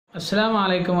അസ്സലാമു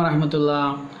അലൈക്കും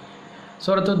വറഹ്മത്തുള്ളാഹി.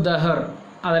 സൂറത്തുൽ ദഹർ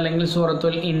അതല്ലെങ്കിൽ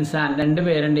സൂറത്തുൽ ഇൻസാൻ രണ്ട്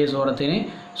പേരുണ്ട് ഈ സൂറത്തിന്.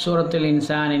 സൂറത്തുൽ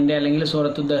ഇൻസാനിൻ്റെ അല്ലെങ്കിൽ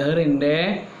സൂറത്തുൽ ദഹറിൻ്റെ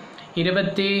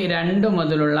 22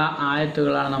 മുതലുള്ള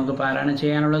ആയത്തുകളാണ് നമുക്ക് പാരായണം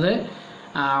ചെയ്യാനുള്ളത്.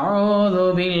 അഊദു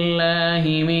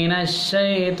ബില്ലാഹി മിനശ്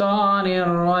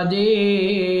ശൈത്വാനിർ റജീം.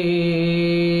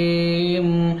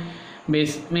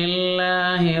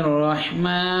 ബിസ്മില്ലാഹിർ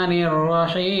റഹ്മാനിർ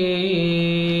റഹീം.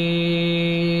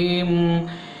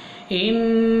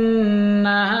 إن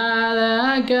هذا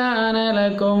كان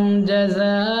لكم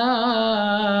جزاء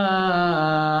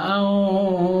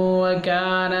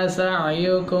وكان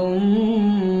سعيكم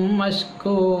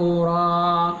مشكورا.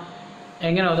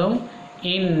 എങ്ങനെ ഓതും?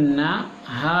 ഇന്ന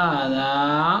ഹാദാ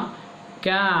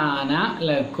കാന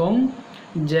ലക്കും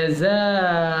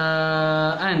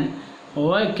ജസാഅൻ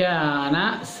വകാന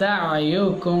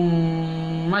സഅയുക്കും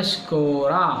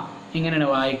മഷ്കൂറാ. ഇങ്ങനെയാണ്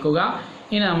വായിക്കുക.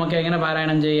 ഇനി നമുക്ക് എങ്ങനെ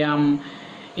പാരായണം ചെയ്യാം?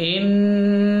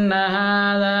 ഇന്ന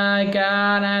ഹാദാ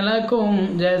കാന ലക്കും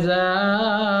ജസാഅൻ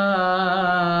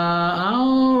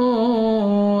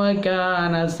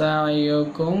വകാന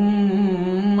സഅയുക്കും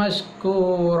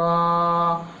മഷ്കൂറാ.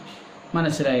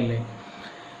 മനസ്സിലായില്ലേ?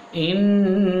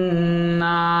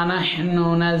 ഇന്നാ നഹ്നു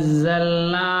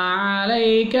നസ്സൽനാ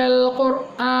അലൈക്കൽ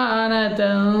ഖുർആന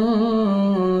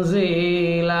തൻസീലാ.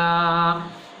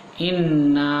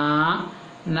 ഇന്നാ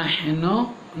നഹ്നു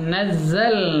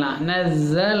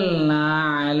നസ്സൽനാ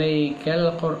അലൈക്കൽ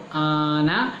ഖുർആന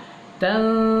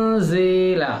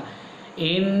തൻസീല.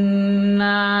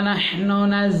 ഇന്നാ നഹ്നു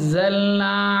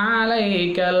നസ്സൽനാ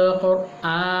അലൈക്കൽ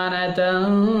ഖുർആന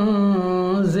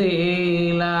തൻസീല.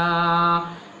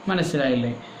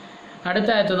 മനസ്സിലായില്ലേ? അടുത്ത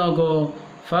ആയത്ത് നോക്കൂ.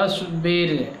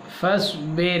 ഫസ്ബിർ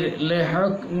ഫസ്ബിർ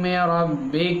ലിഹുക്മി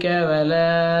റബ്ബിക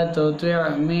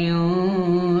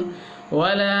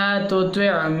ولا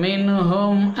تطع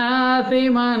منهم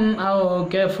آثما أو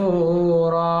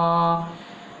كفورا.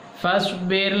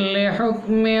 فاصبر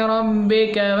لحكم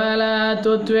ربك ولا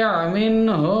تطع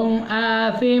منهم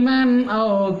آثما أو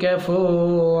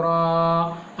كفورا.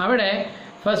 അവിടെ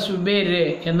ഫസ്ബിർ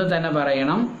എന്ന് തന്നെ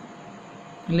പറയണം.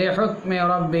 ലിഹുക്മി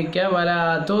റബ്ബിക വലാ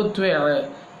തുത്വി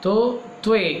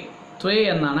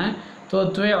എന്നാണ്.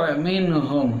 തുത്വി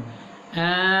മിൻഹും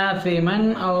ആസിമൻ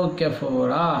ഔ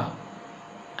കഫൂറ.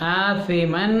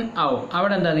 ആസിമൻ ഔ,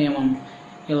 അവിടെ എന്താ നിയമം?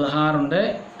 ഇൽഹാറുണ്ട്.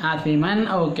 ആസിമൻ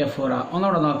ഔ കഫൂറ.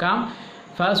 ഒന്നുകൂടെ നോക്കാം.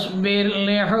 ഫസ്ബിർ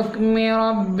ലിഹുക്മി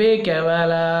റബ്ബിക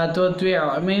വലാ തുത്വി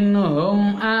മിൻഹും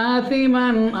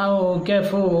ആസിമൻ ഔ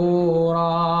കഫൂറ.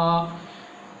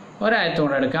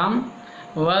 ഒരായത്തുകൂടെ എടുക്കാം.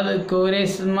 വദ്കുർ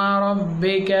ഇസ്മ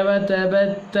റബ്ബിക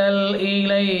വതബത്തൽ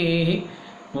ഇലൈഹി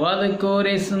واذكر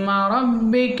اسم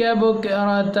ربك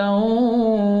بكرة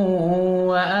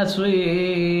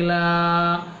وأصيلا.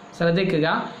 ശ്രദ്ധിക്കുക.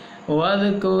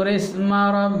 واذكر اسم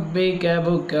ربك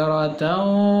بكرة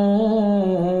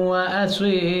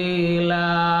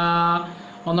وأصيلا.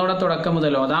 ഒന്നുകൂടെ തുടക്കം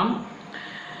മുതൽ ഓതാം.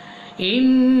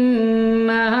 إن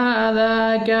هذا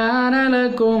كان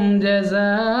لكم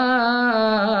جزاء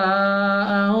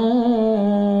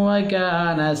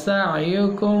وكان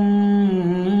سعيكم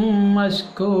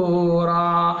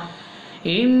مشكورا.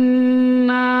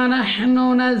 إنا نحن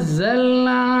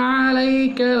نزلنا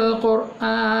عليك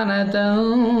القرآن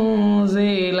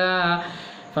تنزيلا.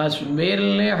 فاصبر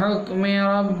لحكم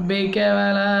ربك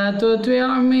ولا تطع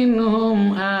منهم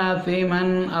آثما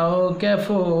أو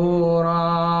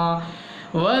كفورا.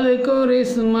 واذكر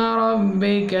اسم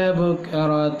ربك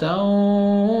بكرة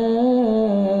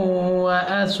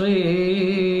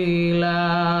وأصيلا.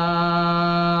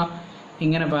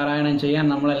 ഇങ്ങനെ പാരായണം ചെയ്യാൻ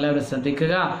നമ്മളെല്ലാവരും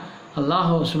ശ്രദ്ധിക്കുക.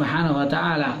 അല്ലാഹു സുബ്ഹാനഹു വ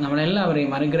തആല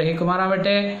നമ്മളെല്ലാവരെയും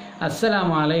അനുഗ്രഹിക്കുമാറാവട്ടെ.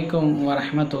 അസ്സലാമു അലൈക്കും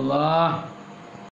വറഹ്മത്തുള്ളാഹി.